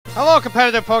Hello,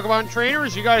 competitive Pokemon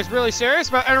trainers. You guys really serious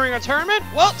about entering a tournament?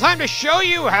 Well, time to show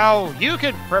you how you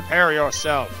can prepare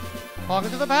yourself.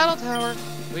 Welcome to the Battle Tower.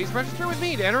 Please register with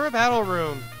me to enter a battle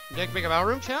room. Would you like to make a battle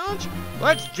room challenge?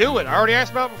 Let's do it. I already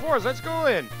asked about it before, so let's go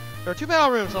in. There are 2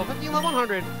 battle rooms, level 50 and level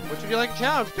 100. Which would you like to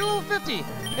challenge? Do level 50.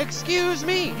 Excuse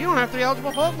me, you don't have 3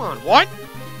 eligible Pokemon. What?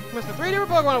 You must have 3 different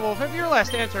Pokemon level 50 or less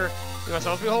to enter. You must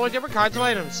also be holding different kinds of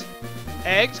items.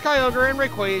 Eggs, Kyogre, and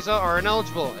Rayquaza are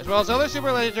ineligible, as well as other super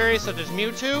legendaries such as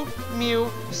Mewtwo, Mew,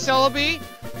 Celebi,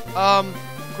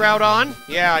 Groudon.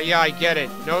 Yeah, I get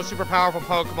it. No super powerful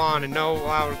Pokemon and no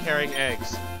allowed carrying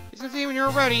eggs. You can see when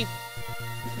you're ready.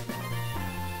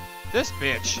 This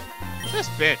bitch.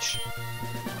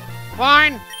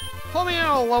 Fine. Pull me in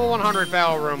a level 100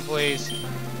 battle room, please.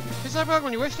 Decide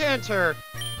Pokemon you wish to enter.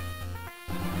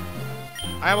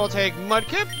 I will take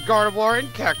Mudkip, Gardevoir, and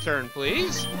Cacturne,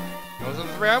 please. Those are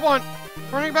the 3 I want.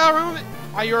 Running battle room,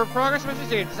 your progress message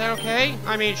date. Is that okay?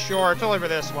 I mean, sure. Totally for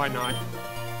this. Why not?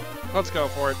 Let's go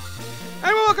for it.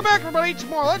 And welcome back, everybody, to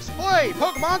more Let's Play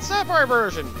Pokemon Sapphire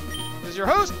version. This is your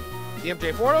host, the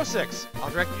MJ406.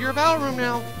 I'll direct you to your battle room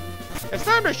now. It's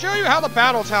time to show you how the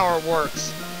battle tower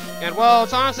works. And, well,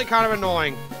 it's honestly kind of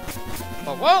annoying.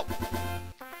 But, well,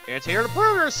 it's here to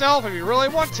prove yourself if you really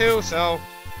want to, so...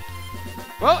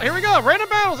 Well, here we go. Random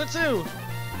battles at 2.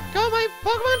 Go my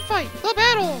Pokemon fight, the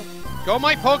battle! Go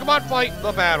my Pokemon fight,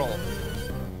 the battle.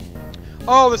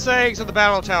 Oh, the sayings of the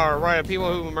battle tower, right,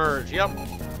 people who emerge, yep.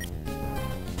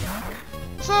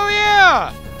 So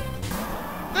yeah!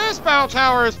 This battle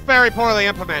tower is very poorly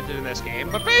implemented in this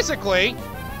game, but basically,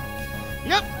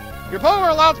 yep, your Pokemon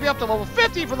are allowed to be up to level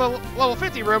 50 for the level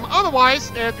 50 room,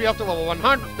 otherwise, they have to be up to level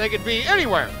 100. They could be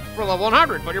anywhere for level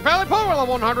 100, but you're battling Pokemon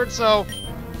level 100, so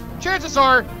chances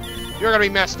are, you're gonna be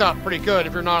messed up pretty good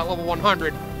if you're not at level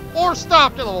 100 or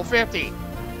stopped at level 50.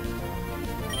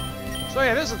 So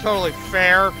yeah, this is totally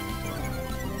fair.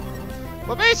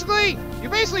 But basically, you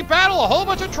basically battle a whole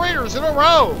bunch of trainers in a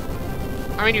row.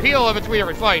 I mean, you heal in between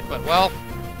every fight, but well,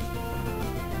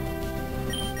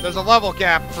 there's a level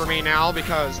gap for me now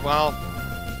because, well,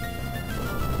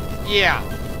 yeah,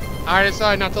 I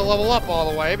decided not to level up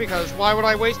all the way because why would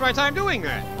I waste my time doing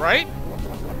that, right?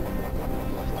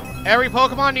 Every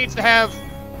Pokemon needs to have,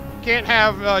 can't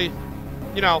have,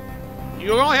 you know,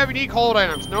 you only have unique hold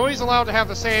items. Nobody's allowed to have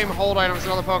the same hold items as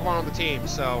other Pokemon on the team,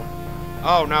 so.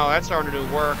 Oh no, that's starting to do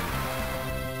work.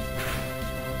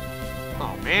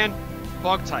 Oh man,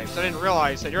 bug types. I didn't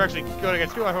realize that you're actually good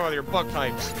against 2 with your bug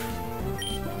types.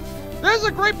 This is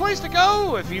a great place to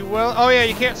go, if you will. Oh yeah,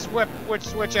 you can't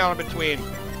switch out in between.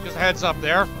 Just a heads up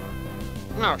there.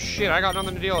 Oh shit, I got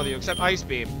nothing to deal with you except Ice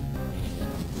Beam.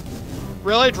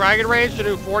 Really? Dragon Rage to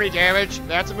do 40 damage?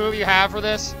 That's a move you have for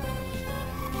this?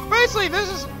 Basically, this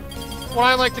is what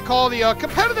I like to call the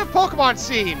competitive Pokemon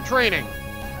scene training.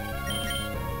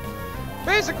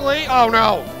 Basically, oh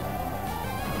no.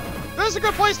 This is a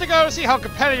good place to go to see how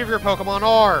competitive your Pokemon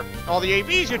are. All the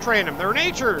AVs you train them, their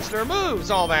natures, their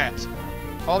moves, all that.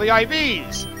 All the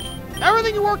IVs.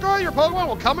 Everything you worked on with your Pokemon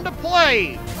will come into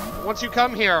play once you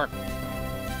come here.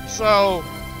 So,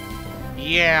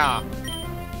 yeah.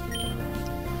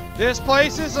 This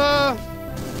place is, fun,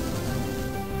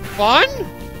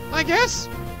 I guess?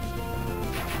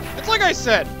 It's like I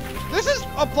said, this is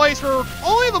a place where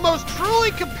only the most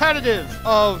truly competitive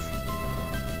of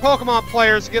Pokemon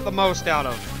players get the most out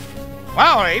of.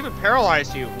 Wow, I even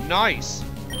paralyzed you. Nice.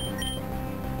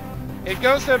 It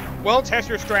goes to, well, test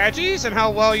your strategies and how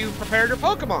well you prepared your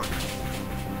Pokemon.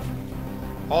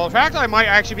 Well, in fact, I might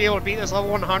actually be able to beat this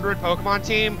level 100 Pokemon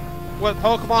team with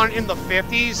Pokemon in the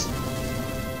 50s.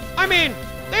 I mean,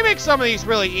 they make some of these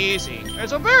really easy.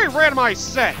 It's a very randomized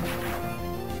set.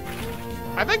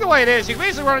 I think the way it is, you can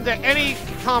basically run into any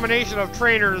combination of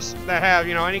trainers that have,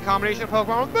 you know, any combination of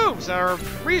Pokemon with moves that are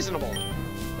reasonable.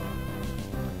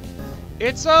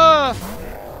 It's,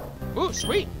 ooh,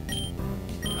 sweet.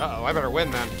 Uh-oh, I better win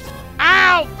then.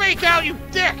 Ow! Fake out, you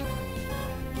dick!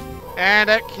 And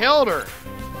that killed her.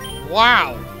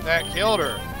 Wow, that killed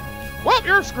her. Well,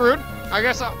 you're screwed. I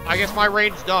guess my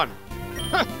reign's done.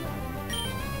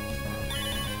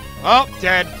 Oh,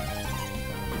 dead.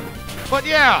 But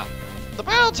yeah, the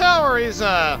battle tower is,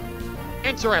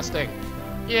 interesting.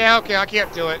 Yeah, okay, I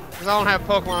can't do it, because I don't have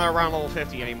Pokemon that are around level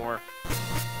 50 anymore.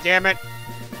 Damn it.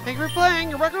 Thank you for playing,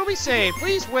 your record will be saved.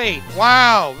 Please wait.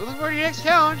 Wow, looking for your next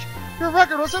challenge. Your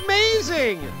record was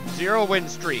amazing. 0 win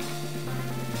streak.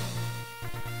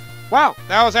 Wow,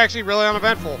 that was actually really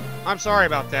uneventful. I'm sorry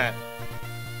about that.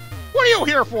 What are you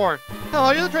here for? Hello,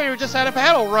 you're the trainer who just had a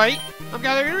battle, right? I'm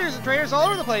gathering interviews with trainers all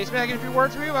over the place. May I get a few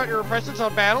words from you about your impressions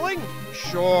on battling?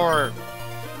 Sure.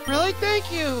 Really?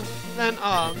 Thank you. Then,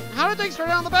 how did things turn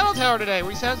out on the battle tower today?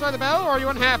 Were you satisfied with the battle, or are you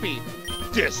unhappy?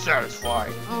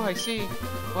 Dissatisfied. Oh, I see.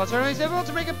 Well, it's certainly difficult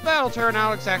to make a battle turn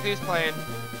out exactly as planned.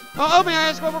 Oh, may I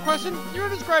ask one more question? You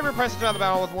would describe your presence on the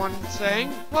battle with one saying.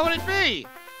 What would it be?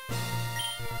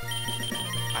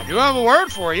 I do have a word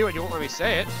for you, and you won't let me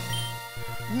say it.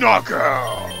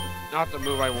 Knockout! Not the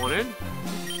move I wanted.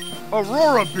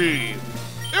 Aurora Beam!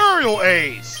 Aerial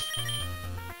Ace!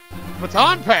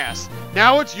 Baton Pass!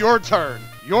 Now it's your turn.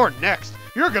 You're next.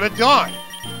 You're gonna die.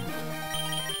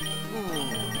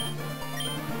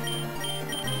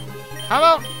 How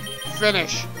about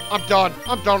finish? I'm done.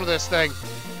 I'm done with this thing.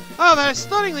 Oh, that is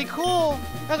stunningly cool.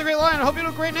 That's a great line. I hope you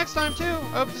do great next time, too.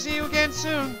 I hope to see you again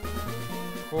soon.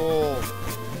 Cool.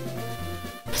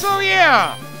 So,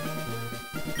 yeah.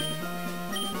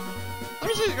 Let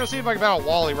me just go see if I can battle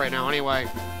Wally right now, anyway.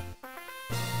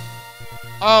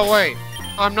 Oh, wait.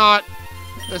 I'm not.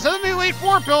 This isn't the Elite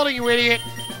Four building, you idiot.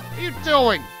 What are you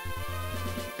doing?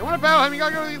 You want to battle him, you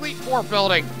gotta go to the Elite Four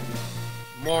building.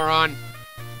 Moron.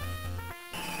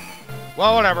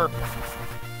 Well, whatever.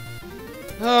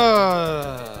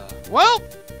 Well,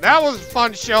 that was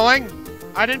fun showing.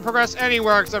 I didn't progress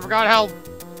anywhere because I forgot how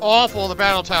awful the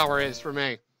battle tower is for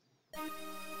me.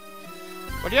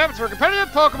 But yeah, it's for competitive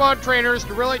Pokemon trainers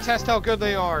to really test how good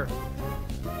they are.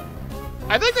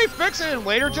 I think they fix it in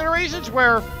later generations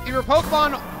where if your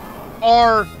Pokemon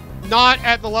are not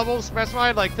at the level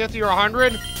specified, like 50 or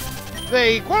 100,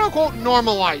 they quote-unquote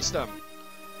normalize them.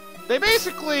 They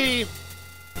basically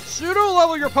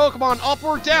pseudo-level your Pokemon up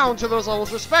or down to those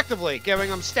levels respectively, giving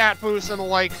them stat boosts and the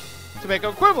like to make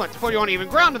them equivalent, to put you on even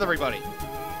ground with everybody.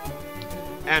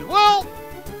 And, well,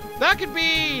 that could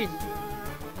be...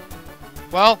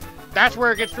 Well, that's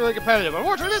where it gets really competitive.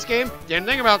 Unfortunately, this game didn't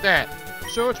think about that,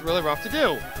 so it's really rough to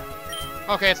do.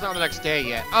 Okay, it's not the next day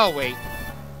yet. Oh, wait.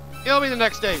 It'll be the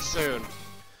next day soon.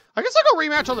 I guess I'll go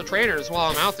rematch on the trainers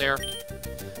while I'm out there.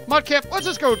 Mudkip, let's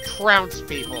just go trounce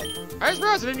people. I just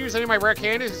realized I didn't use any of my rare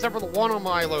candies except for the one on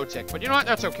my low tick, but you know what?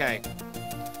 That's okay.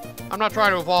 I'm not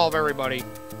trying to evolve everybody.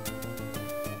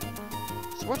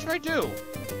 So what should I do?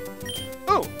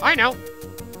 Oh, I know.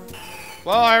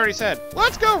 Well, I already said.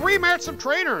 Let's go rematch some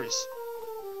trainers.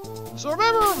 So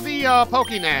remember the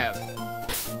Pokénav.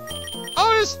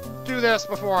 I'll just do this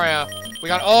before we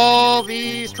got all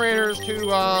these trainers to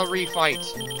refight.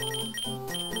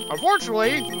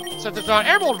 Unfortunately, since it's not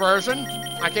Emerald version,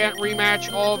 I can't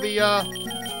rematch all the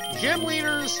gym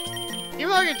leaders. Even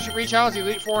though I can reach out as the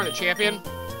Elite Four and the champion,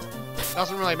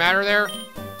 doesn't really matter there.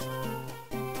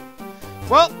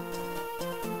 Well,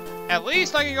 at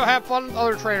least I can go have fun with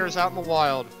other trainers out in the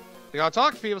wild. You gotta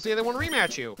talk to people, see if they want to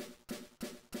rematch you.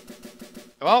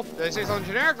 Well, they say something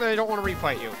generic, then they don't want to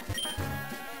refight you.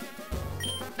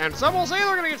 And some will say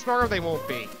they're gonna get stronger, they won't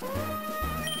be.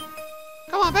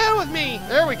 Come on, battle with me!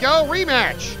 There we go,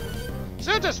 rematch!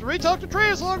 So just retalk to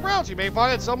trainers along routes. You may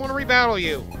find that someone will rebattle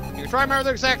you. You can try and remember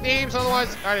their exact names,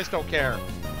 otherwise I just don't care.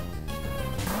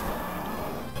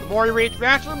 The more you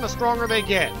rematch them, the stronger they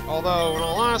get. Although, in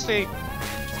all honesty,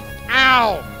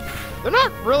 ow! They're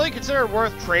not really considered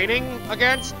worth training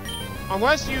against,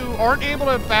 unless you aren't able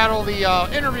to battle the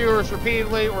interviewers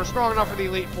repeatedly or strong enough for the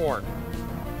Elite Four.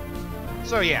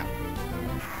 So yeah.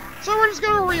 So we're just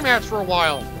gonna rematch for a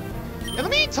while. In the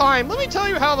meantime, let me tell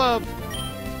you how the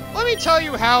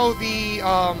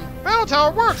battle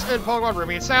tower works in Pokemon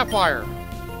Ruby and Sapphire.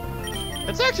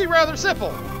 It's actually rather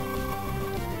simple.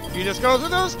 You just go through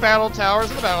those battle towers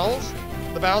and the battles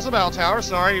of the battle tower.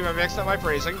 Sorry, I mixed up my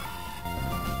phrasing.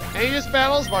 And you just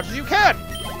battle as much as you can.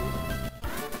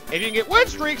 If you can get win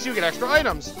streaks, you get extra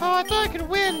items. Oh, I thought I could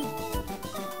win.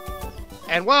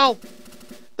 And well,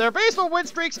 they're based on win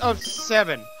streaks of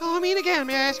 7. Oh, I mean again,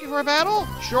 may I ask you for a battle?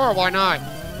 Sure, why not?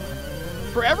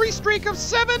 For every streak of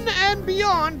 7 and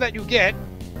beyond that you get,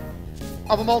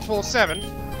 of a multiple of 7,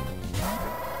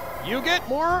 you get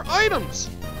more items.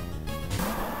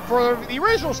 For the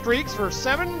original streaks, for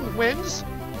 7 wins,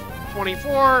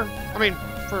 24,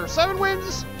 for 7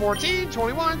 wins, 14,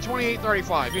 21, 28,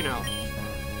 35, you know.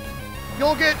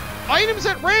 You'll get items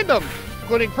at random,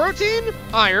 including protein,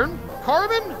 iron,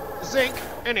 carbon, zinc,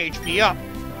 and HP up.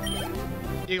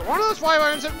 You get one of those 5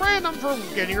 items at random for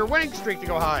getting your winning streak to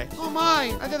go high. Oh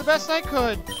my, I did the best I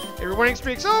could. If your winning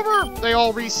streak's over, they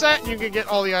all reset and you can get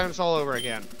all the items all over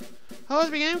again. Oh, it's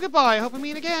the beginning of goodbye. I hope we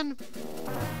meet again.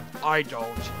 I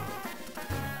don't.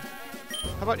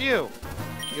 How about you?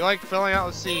 You like filling out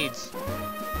with seeds?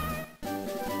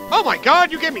 Oh my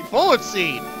god, you gave me Bullet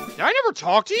Seed! Did I never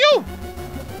talk to you?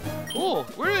 Cool.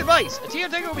 Word of advice. A TM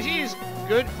technical machine is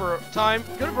good for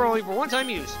only for one-time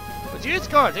use. But it's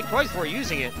gone. Think twice before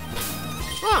using it.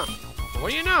 Huh.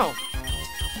 What do you know?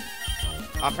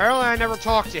 Apparently I never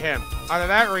talked to him. Either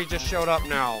that or he just showed up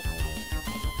now.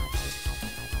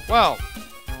 Well,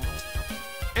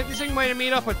 interesting way to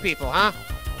meet up with people, huh?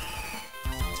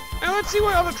 And let's see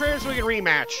what other trainers we can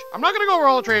rematch. I'm not gonna go over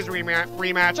all the trainers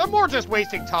rematch. I'm more just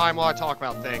wasting time while I talk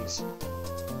about things.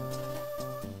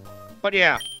 But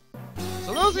yeah.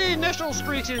 So those are the initial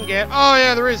streaks you can get. Oh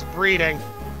yeah, there is breeding.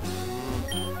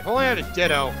 If only I had a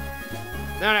Ditto,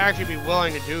 then I'd actually be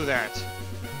willing to do that.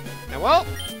 And well,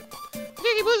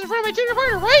 Nicky Blue's in front of my junior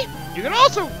partner, right? You can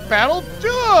also battle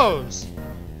duos!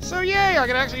 So yay, I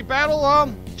can actually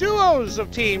battle duos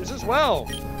of teams as well.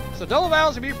 So double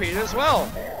battles can be repeated as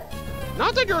well.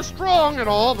 Not that you're strong at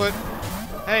all, but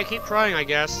hey, keep trying, I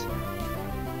guess.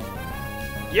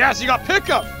 Yes, you got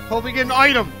pickup! Hope we get an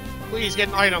item. Please get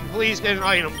an item, please get an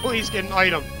item, please get an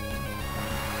item.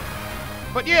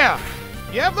 But yeah,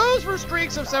 you have those for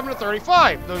streaks of 7 to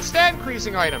 35, those stat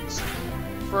increasing items.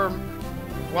 For,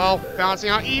 well, balancing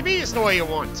out EVs the way you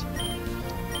want.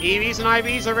 EVs and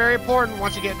IVs are very important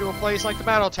once you get into a place like the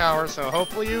Battle Tower, so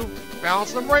hopefully you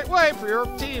balance them the right way for your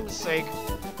team's sake.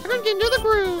 We're gonna get into the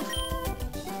groove.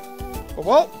 But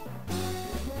well,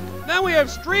 now we have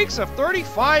streaks of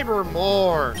 35 or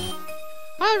more.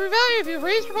 I revalue if you've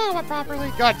raised your Pokemon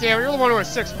properly. God damn it, you're the one who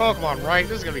has 6 Pokemon, right?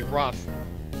 This is gonna be rough.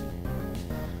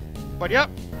 But yep,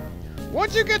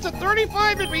 once you get to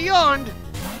 35 and beyond,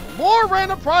 more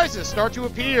random prizes start to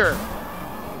appear.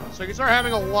 So you can start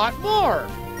having a lot more.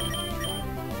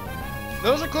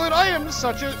 Those include items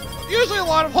such as, usually a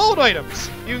lot of hold items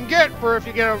you can get for if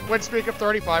you get a win streak of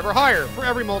 35 or higher for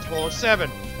every multiple of 7.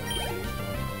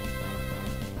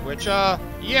 Which,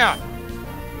 yeah.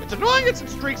 It's annoying to get some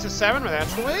streaks of 7, but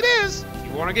that's the way it is.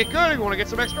 You want to get good, you want to get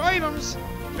some extra items,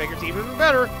 make your team even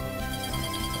better.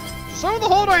 So some of the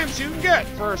hold items you can get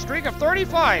for a streak of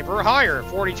 35 or higher,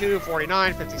 42,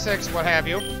 49, 56, what have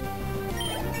you.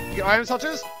 You get items such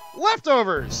as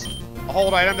Leftovers, a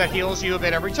hold item that heals you a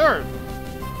bit every turn.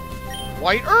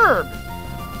 White Herb.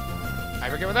 I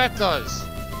forget what that does.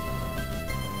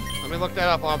 Let me look that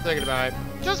up while I'm thinking about it.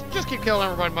 Just keep killing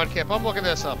everyone, Mudkip. I'm looking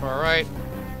this up, alright?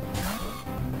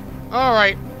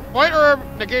 Alright. White Herb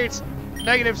negates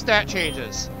negative stat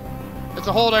changes. It's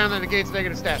a hold item that negates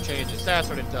negative stat changes. That's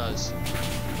what it does.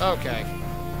 Okay.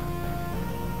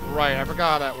 Right, I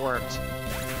forgot how that worked.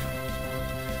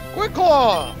 Quick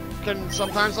Claw can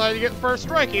sometimes allow you to get the first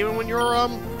strike even when you're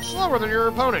slower than your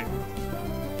opponent.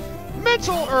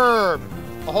 Mental Herb,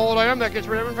 a hold item that gets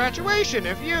rid of infatuation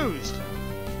if used,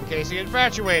 in case you get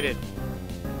infatuated.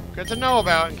 Good to know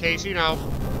about in case, you know,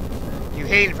 you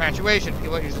hate infatuation,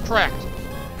 people that use Attract.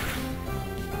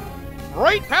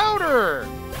 Bright Powder!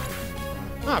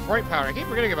 Ah, Bright Powder, I keep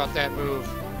forgetting about that move.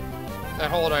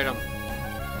 That hold item.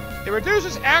 It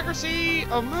reduces accuracy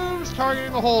of moves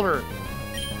targeting the holder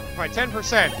by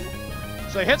 10%.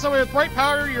 So you hit somebody with Bright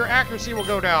Powder, your accuracy will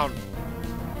go down.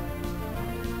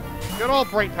 Good old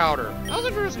Bright Powder. That was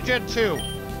introduced in Gen 2.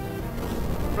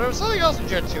 But there was something else in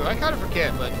Gen 2. I kind of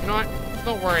forget, but you know what?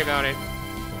 Don't worry about it.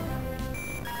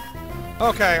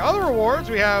 Okay, other rewards,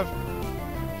 we have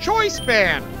Choice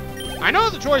Band. I know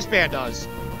what the Choice Band does.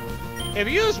 If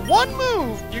you use one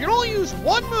move, you can only use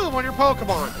one move on your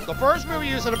Pokemon. The first move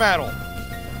you use in a battle.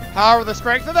 However, the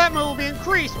strength of that move will be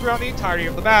increased throughout the entirety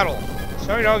of the battle.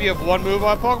 So, you know, if you have one move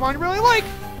on a Pokemon you really like,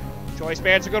 Choice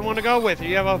Band's a good one to go with. If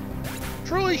you have a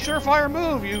truly surefire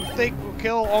move you think will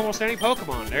kill almost any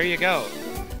Pokemon, there you go.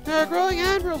 They're growing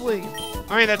admirably.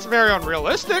 I mean, that's very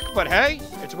unrealistic, but hey,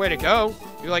 it's a way to go.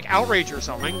 You like Outrage or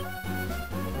something.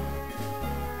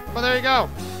 But there you go.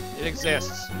 It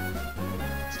exists.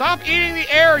 Stop eating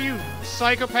the air, you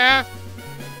psychopath!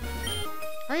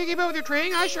 Are you keeping up with your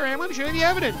training? I sure am. Let me show you the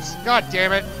evidence. God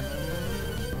damn it.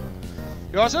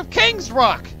 You also have King's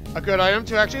Rock, a good item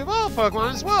to actually evolve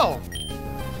Pokemon as well.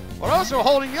 But also,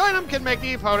 holding the item can make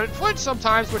the opponent flinch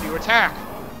sometimes when you attack.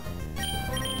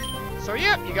 So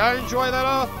yeah, you gotta enjoy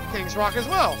that King's Rock as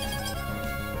well.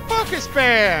 Focus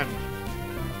Band!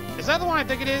 Is that the one I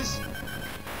think it is?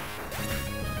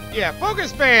 Yeah,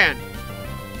 Focus Band!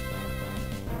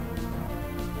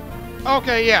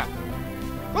 Okay, yeah.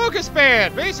 Focus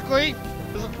Band! Basically,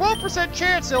 there's a 12%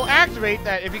 chance it'll activate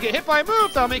that if you get hit by a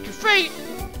move that'll make you faint.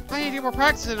 I need to do more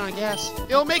practicing, I guess.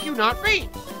 It'll make you not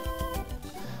faint.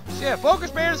 So yeah,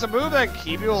 Focus Band is a move that can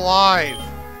keep you alive.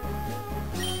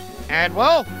 And,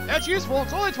 well, that's useful.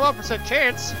 It's only 12%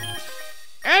 chance.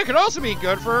 And it can also be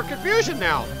good for confusion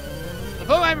now. The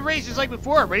Pokemon have been raised just like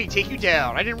before, ready to take you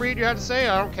down. I didn't read you how to say,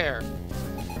 I don't care.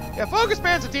 Yeah, Focus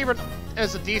Band's a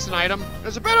decent item.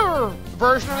 There's a better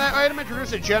version of that item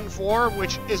introduced in Gen 4,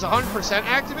 which is 100%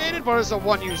 activated, but it's a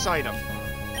one-use item.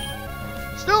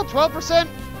 Still, 12%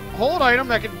 hold item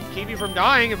that can keep you from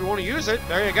dying if you want to use it.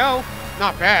 There you go.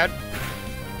 Not bad.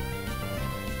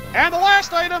 And the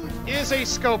last item is a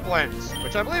scope lens,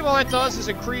 which I believe all it does is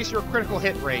increase your critical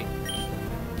hit rate.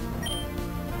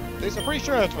 At least I'm pretty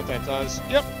sure that's what that does.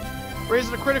 Yep.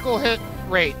 Raises the critical hit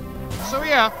rate. So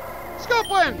yeah, scope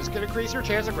lens can increase your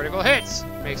chance of critical hits.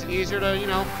 Makes it easier to, you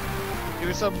know,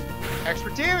 do some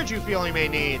extra damage you feel you may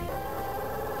need.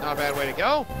 Not a bad way to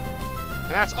go.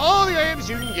 And that's all the items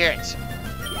you can get.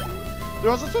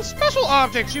 There's also some special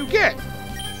objects you get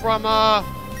from,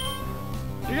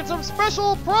 you get some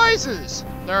special prizes.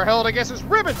 They're held, I guess, as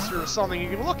ribbons or something you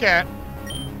can look at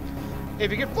if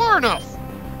you get far enough.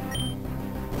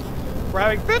 For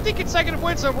having 50 consecutive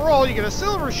wins overall, you get a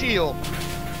silver shield.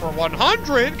 For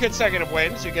 100 consecutive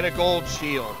wins, you get a gold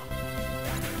shield.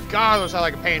 God, those sound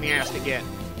like a pain in the ass to get.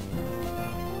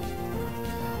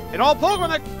 And all Pokemon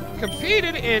that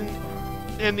competed in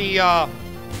the,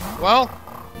 well,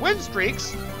 win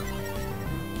streaks,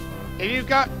 and you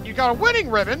got a winning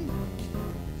ribbon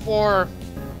for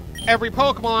every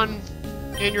Pokemon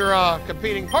in your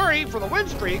competing party for the win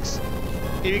streaks.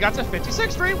 And you got to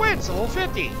 56 straight wins, so level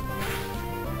 50.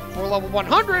 For level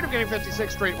 100 of getting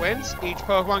 56 straight wins, each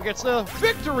Pokemon gets the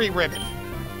victory ribbon.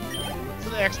 So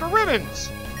the extra ribbons.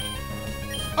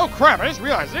 Oh crap, I just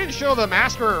realized I didn't show the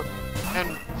Master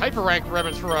and Hyper Rank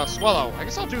ribbons for Swellow. I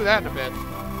guess I'll do that in a bit.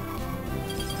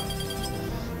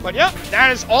 But yep,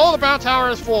 that is all the Battle Tower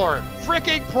is for.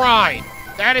 Freaking pride.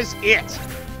 That is it.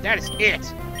 That is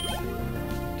it.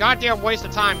 Goddamn waste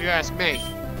of time, if you ask me.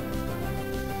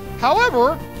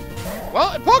 However,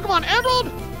 well, in Pokemon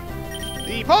Emerald,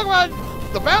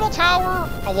 the Battle Tower,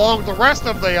 along with the rest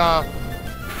of the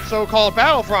so-called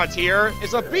Battle Frontier,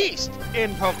 is a beast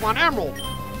in Pokemon Emerald.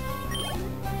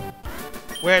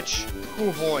 Which,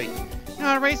 oh boy, you know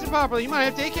how to raise it properly. You might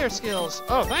have daycare skills.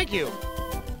 Oh, thank you.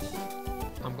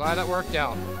 I'm glad that worked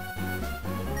out.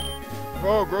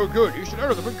 Oh, grow good. You should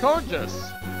enter the big contests.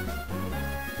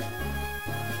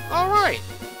 Alright.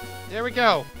 There we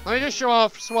go. Let me just show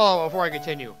off Swellow before I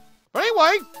continue. But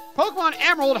anyway, Pokemon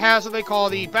Emerald has what they call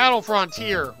the Battle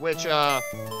Frontier, which, oh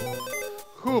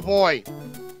boy.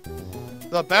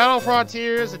 The Battle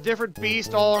Frontier is a different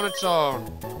beast all on its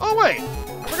own. Oh wait,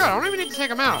 I forgot, I don't even need to take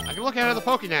them out. I can look at it in the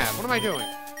Pokénav. What am I doing?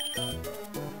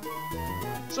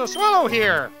 So Swellow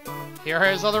here. Here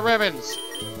are his other ribbons.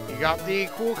 You got the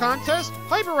Cool Contest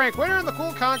Hyper Rank winner and the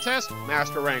Cool Contest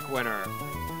Master Rank winner.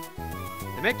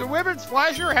 To make the ribbons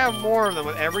flashier, have more of them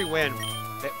with every win.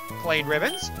 Plain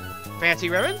ribbons, fancy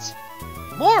ribbons,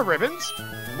 more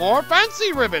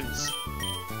fancy ribbons.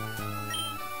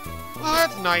 Well,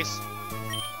 that's nice.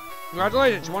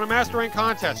 Congratulations, you won a Master Rank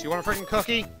contest. You want a freaking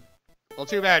cookie? Well,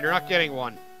 too bad, you're not getting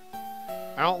one.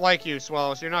 I don't like you,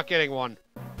 Swellow, so you're not getting one.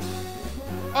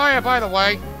 Oh yeah, by the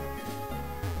way.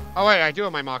 Oh wait, I do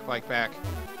have my Mach Bike back.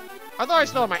 I thought I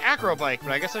still had my Acro Bike,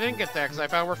 but I guess I didn't get that because I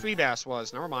found where Feebass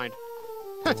was. Never mind.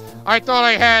 I thought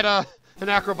I had, an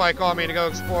Acro Bike on me to go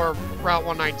explore Route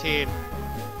 119.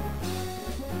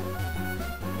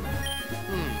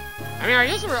 I mean, I'm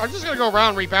just gonna go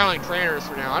around rebattling trainers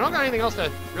for now. I don't got anything else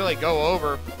to really go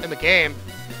over in the game.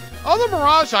 Other than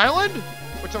Mirage Island,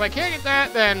 which if I can't get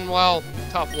that, then, well,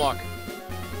 tough luck.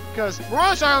 Because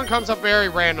Mirage Island comes up very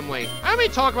randomly. I may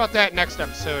talk about that next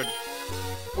episode.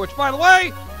 Which, by the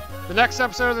way, the next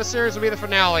episode of the series will be the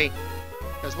finale.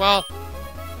 Because, well,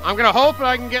 I'm gonna hope that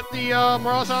I can get the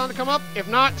Mirage Island to come up. If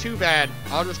not, too bad.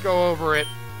 I'll just go over it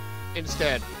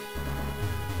instead.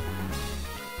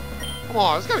 Come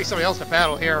on, there's gotta be somebody else to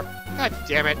battle here. God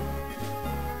damn it.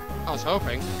 I was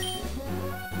hoping.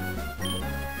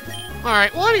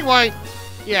 Alright, well anyway,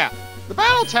 yeah. The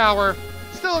Battle Tower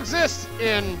still exists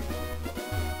in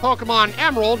Pokemon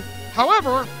Emerald.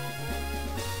 However,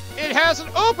 it has an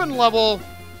open level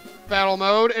battle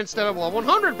mode instead of level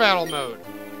 100 battle mode.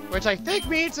 Which I think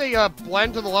means a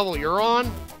blend to the level you're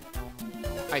on.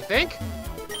 I think.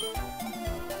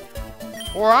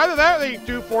 Or either that or they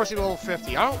do force you to level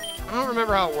 50. I don't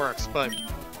remember how it works, but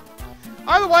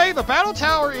either way, the Battle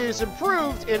Tower is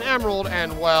improved in Emerald,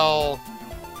 and well,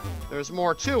 there's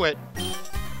more to it.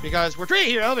 Because we're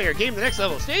training here earlier, game the next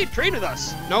level. Stay train with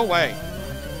us. No way.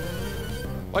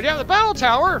 When you have the Battle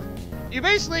Tower, you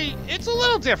basically, it's a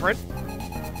little different.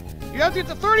 You have to get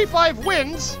to 35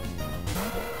 wins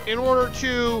in order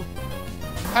to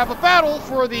have a battle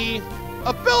for the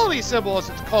ability symbol, as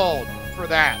it's called, for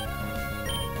that.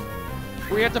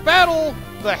 We have to battle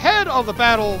the head of the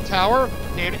Battle Tower,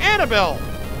 named Annabelle.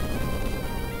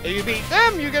 If you beat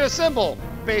them, you get a symbol,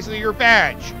 basically your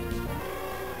badge.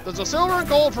 There's a silver and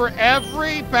gold for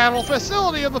every battle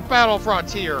facility of the Battle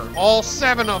Frontier, all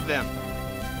 7 of them.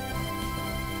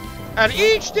 And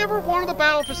each different one of the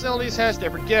battle facilities has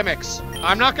different gimmicks.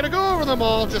 I'm not going to go over them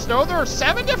all, just know there are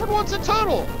 7 different ones in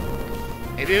total.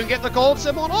 If you can get the gold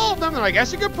symbol on all of them, then I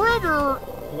guess you could prove you're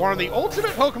one of the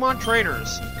ultimate Pokemon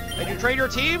trainers. That you train your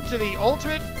team to the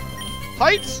ultimate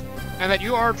heights, and that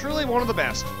you are truly one of the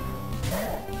best.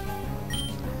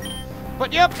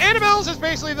 But yep, Annabelle's is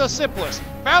basically the simplest.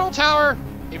 Battle Tower,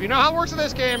 if you know how it works in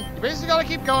this game, you basically gotta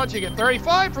keep going till you get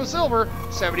 35 for silver,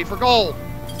 70 for gold.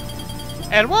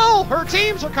 And well, her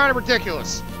teams are kind of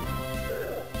ridiculous.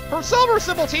 Her silver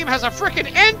symbol team has a frickin'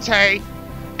 Entei,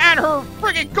 and her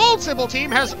frickin' gold symbol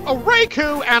team has a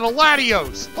Raikou and a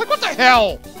Latios. Like, what the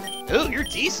hell? Ooh, you're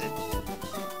decent.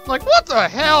 Like, what the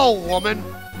hell, woman?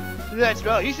 That's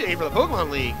well, you should aim for the Pokemon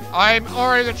League. I'm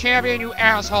already the champion, you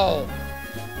asshole.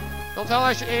 Don't tell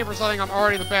I should aim for something I'm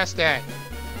already the best at.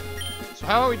 So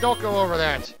how about we don't go over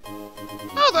that?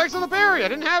 Oh, thanks for the berry. I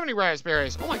didn't have any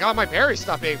raspberries. Oh my god, my berries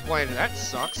stopped being planted. That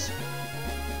sucks.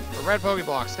 For red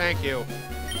Pokeblocks, thank you.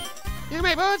 You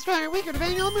may both inspire weaker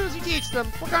depending on the moves you teach them.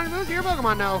 What kind of moves do your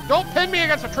Pokemon know? Don't pin me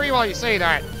against a tree while you say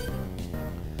that.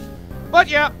 But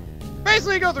yeah,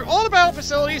 basically you go through all the battle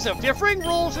facilities of differing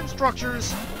rules and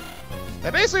structures. They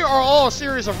basically are all a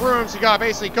series of rooms you gotta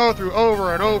basically go through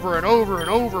over and over and over and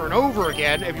over and over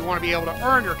again if you want to be able to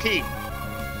earn your keep.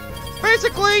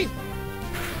 Basically,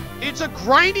 it's a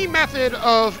grindy method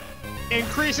of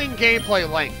increasing gameplay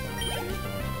length.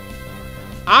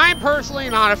 I'm personally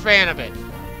not a fan of it.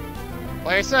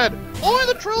 Like I said, only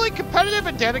the truly competitive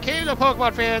and dedicated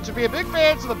Pokemon fans would be a big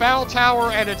fans of the Battle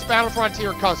Tower and its Battle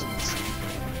Frontier cousins.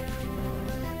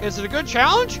 Is it a good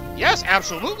challenge? Yes,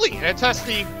 absolutely. And it tests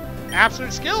the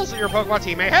absolute skills that your Pokemon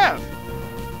team may have.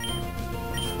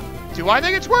 Do I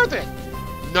think it's worth it?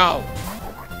 No.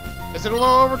 Is it a little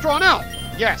overdrawn out?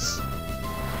 Yes.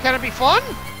 Can it be fun?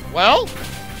 Well,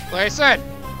 like I said,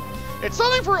 it's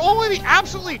something for only the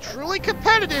absolutely truly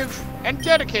competitive and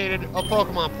dedicated of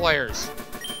Pokemon players.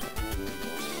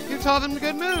 You taught them the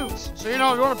good moves. So you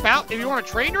know, if you want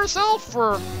to train yourself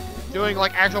for doing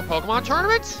like actual Pokemon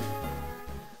tournaments,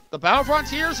 the Battle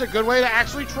Frontier is a good way to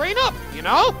actually train up, you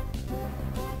know?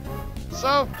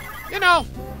 So, you know,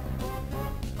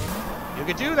 you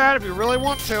could do that if you really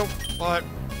want to, but,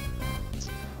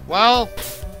 well,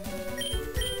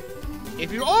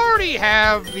 if you already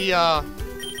have the,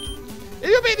 if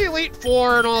you beat the Elite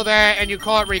Four and all that, and you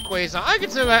caught Rayquaza, I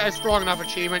consider that a strong enough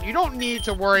achievement. You don't need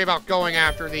to worry about going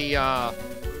after the,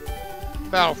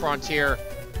 Battle Frontier.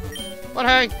 But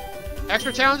hey,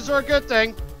 extra challenges are a good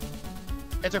thing.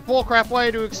 It's a bullcrap way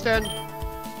to extend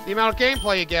the amount of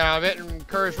gameplay you get out of it and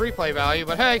encourage replay value,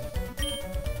 but hey,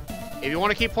 if you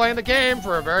want to keep playing the game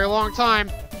for a very long time,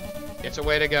 it's a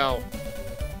way to go.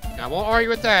 And I won't argue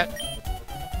with that.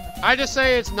 I just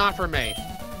say it's not for me.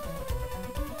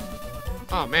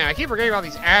 Oh man, I keep forgetting about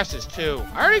these ashes too.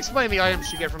 I already explained the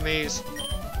items you get from these.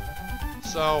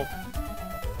 So,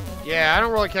 yeah, I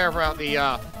don't really care about the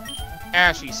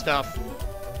ashy stuff.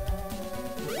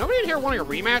 Nobody in here wanting a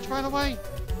rematch, by the way?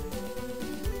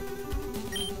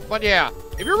 But yeah,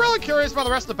 if you're really curious about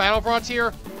the rest of the Battle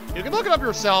Frontier, you can look it up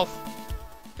yourself.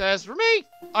 Because for me,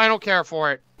 I don't care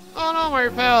for it. Oh no, my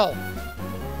repel.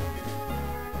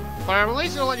 But I'm at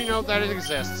least gonna let you know that it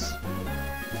exists.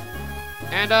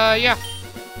 And yeah.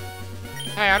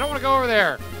 Hey, I don't want to go over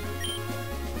there.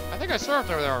 I think I surfed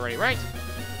over there already, right?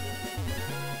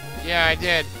 Yeah, I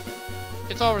did.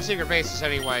 It's all over secret bases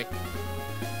anyway.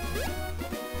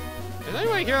 Is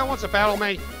anybody here that wants to battle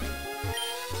me?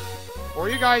 Or are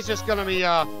you guys just gonna be,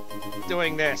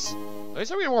 doing this? At least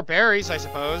there'll be more berries, I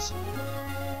suppose.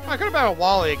 I could have battled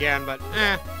Wally again, but,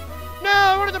 eh. No,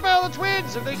 I wanted to battle the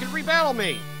twins if they could rebattle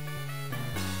me.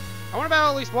 I want to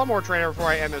battle at least one more trainer before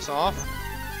I end this off.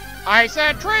 I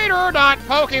said trainer, not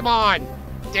Pokemon!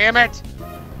 Damn it!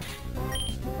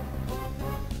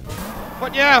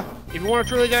 But yeah, if you want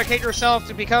to truly dedicate yourself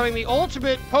to becoming the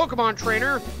ultimate Pokemon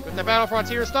trainer with the Battle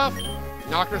Frontier stuff,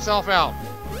 knock yourself out.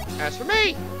 As for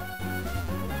me,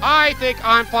 I think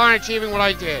I'm fine achieving what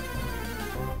I did.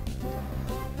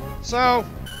 So,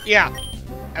 yeah.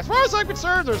 As far as I'm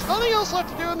concerned, there's nothing else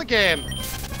left to do in the game.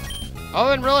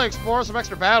 Other than really explore some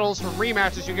extra battles from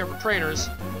rematches you get from trainers.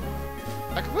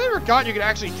 I completely forgot you could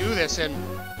actually do this in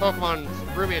Pokemon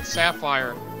Ruby and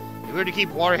Sapphire. You going to keep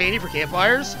water handy for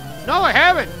campfires? No, I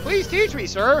haven't. Please teach me,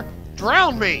 sir.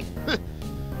 Drown me.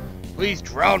 Please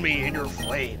drown me in your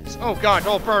flames. Oh god,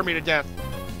 don't burn me to death.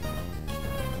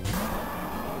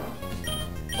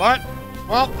 But,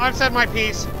 well, I've said my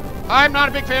piece. I'm not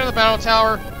a big fan of the Battle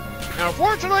Tower. And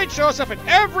unfortunately, it shows up in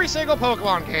every single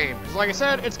Pokemon game. Because like I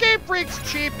said, it's Game Freak's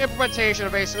cheap implementation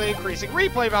of basically increasing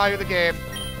replay value of the game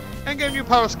and giving you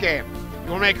post-game. You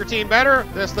You want to make your team better?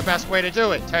 This is the best way to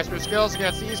do it. Test your skills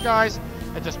against these guys,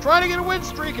 and just try to get a win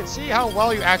streak and see how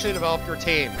well you actually develop your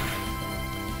team.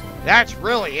 That's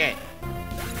really it.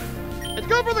 It's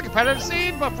good for the competitive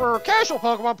scene, but for casual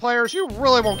Pokemon players, you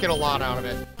really won't get a lot out of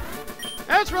it.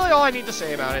 That's really all I need to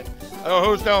say about it. Oh,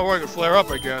 who's down where it could flare up,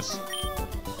 I guess.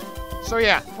 So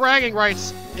yeah, bragging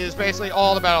rights is basically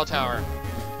all the Battle Tower.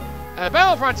 And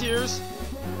Battle Frontiers,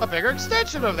 a bigger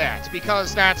extension of that,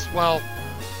 because that's, well,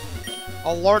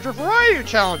 a larger variety of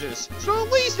challenges. So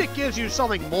at least it gives you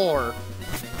something more.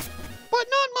 But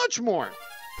not much more.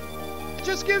 It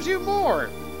just gives you more.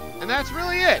 And that's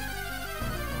really it.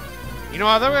 You know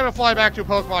what, I'm going to fly back to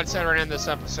Pokemon Center and end this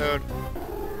episode.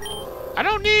 I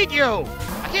don't need you!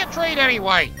 I can't trade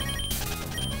anyway!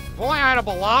 If only I had a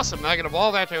Blossom, I could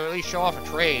evolve that to at least show off a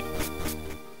trade.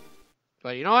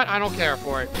 But you know what? I don't care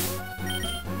for it.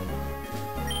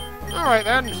 Alright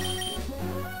then.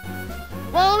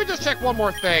 Well, let me just check one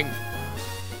more thing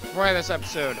before I end this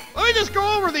episode. Let me just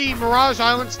go over the Mirage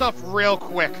Island stuff real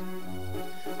quick.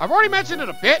 I've already mentioned it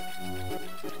a bit,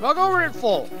 but I'll go over it in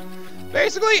full.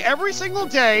 Basically, every single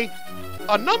day,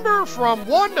 a number from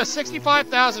 1 to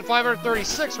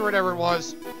 65,536 or whatever it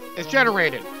was is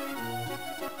generated.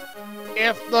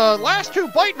 If the last two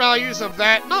byte values of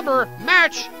that number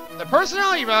match the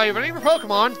personality value of any of your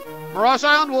Pokemon, Mirage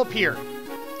Island will appear.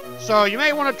 So you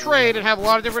may want to trade and have a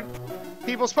lot of different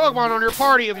people's Pokemon on your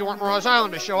party if you want Mirage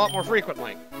Island to show up more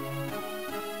frequently.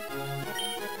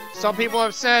 Some people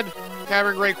have said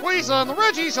having Rayquaza and the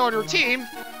Regis on your team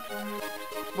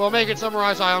will make it so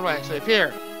Mirage Island will actually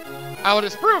appear. I will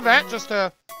disprove that just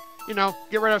to, you know,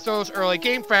 get rid of those early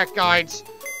game fact guides.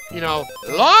 You know,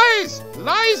 lies!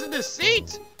 Lies and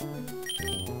deceit!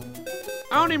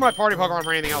 I don't need my party Pokemon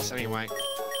for anything else anyway.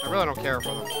 I really don't care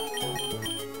for them.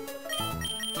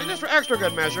 And just for extra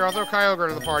good measure, I'll throw Kyogre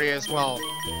into the party as well.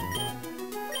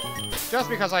 Just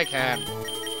because I can.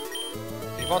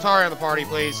 Keep Altaria in the party,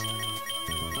 please.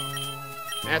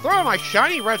 And throw in my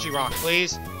shiny Regirock,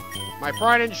 please. My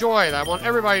pride and joy that I want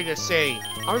everybody to see.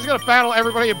 I'm just gonna battle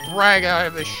everybody and brag out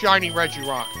of this shiny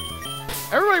Regirock.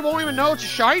 Everybody won't even know it's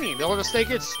shiny. They'll just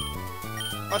think it's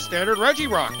a standard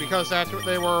Regirock because that's what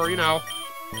they were, you know.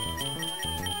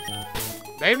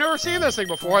 They've never seen this thing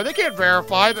before. They can't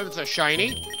verify that it's a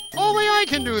shiny. Only I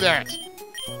can do that.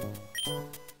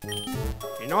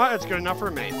 You know what? It's good enough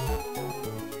for me.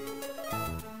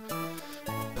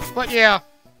 But yeah,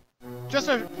 just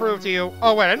to prove to you.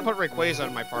 Oh wait, I didn't put Rayquaza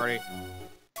in my party.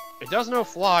 It does no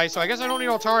fly, so I guess I don't need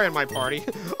Altaria in my party.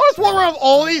 I'll just walk around with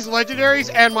all these legendaries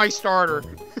and my starter.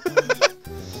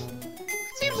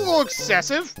 Seems a little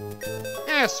excessive.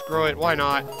 Eh, screw it, why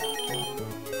not?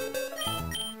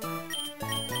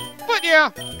 But yeah,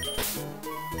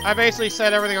 I basically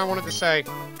said everything I wanted to say.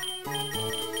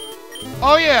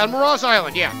 Oh yeah, on Mirage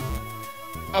Island, yeah.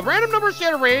 A random number is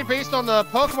generated based on the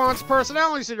Pokemon's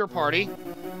personalities in your party.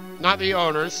 Not the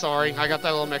owners, sorry, I got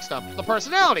that a little mixed up. The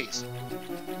personalities.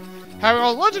 Having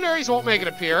all the legendaries won't make it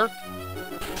appear.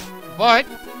 But,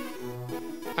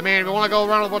 I mean, if you want to go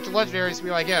around with a bunch of legendaries, be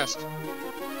my guest.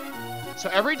 So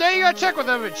every day you gotta check with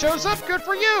them. If it shows up, good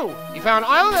for you. You found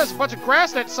an island that has a bunch of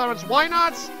grass that summons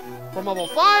Why-Nots from level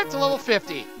 5 to level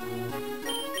 50.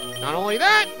 Not only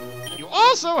that, you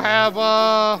also have,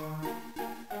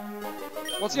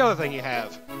 what's the other thing you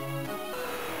have?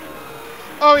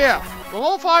 Oh yeah, from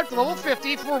level 5 to level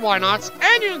 50 for Why-Nots,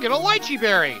 and you can get a Lychee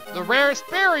Berry, the rarest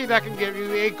berry that can give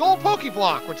you a gold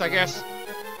Pokeblock, which I guess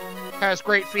has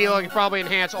great feeling and probably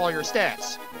enhance all your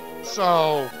stats.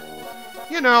 So,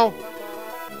 you know,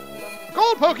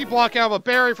 gold Pokeblock out of a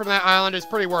berry from that island is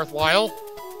pretty worthwhile.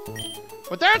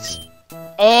 But that's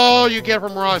all you get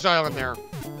from Mirage Island there.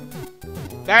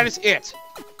 That is it.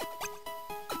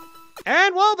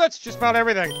 And, well, that's just about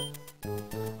everything.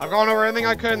 I've gone over everything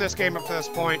I could in this game up to this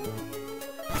point.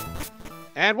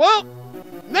 And, well,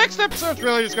 next episode's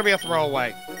really just going to be a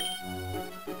throwaway.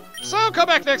 So, come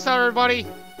back next time, everybody,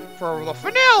 for the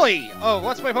finale of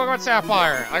Let's Play Pokemon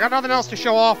Sapphire. I got nothing else to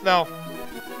show off, though.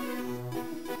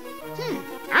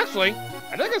 Actually,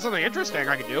 I think there's something interesting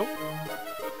I can do.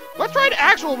 Let's try an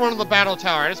actual run of the Battle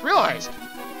Tower. I just realized.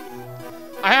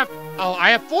 I have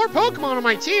 4 Pokemon on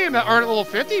my team that aren't at level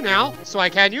 50 now, so I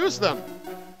can use them.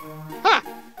 Huh.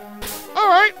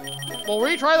 Alright. We'll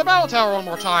retry the Battle Tower one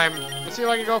more time. Let's see if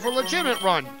I can go for a legitimate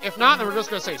run. If not, then we're just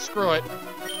going to say screw it.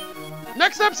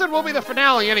 Next episode will be the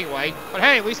finale anyway. But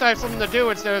hey, at least I have something to do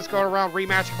instead of just going around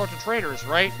rematching a bunch of trainers,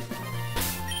 right?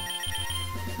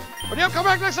 But yeah, come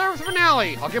back next time for the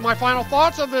finale. I'll give my final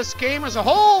thoughts of this game as a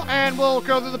whole, and we'll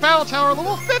go through the Battle Tower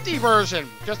level 50 version,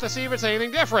 just to see if it's anything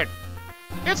different.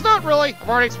 It's not really. I've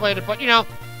already explained it, but you know,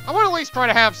 I want to at least try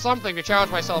to have something to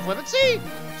challenge myself with and see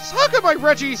just how good my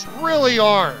Reggies really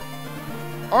are.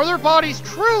 Are their bodies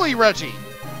truly Reggie?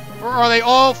 Or are they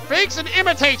all fakes and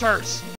imitators?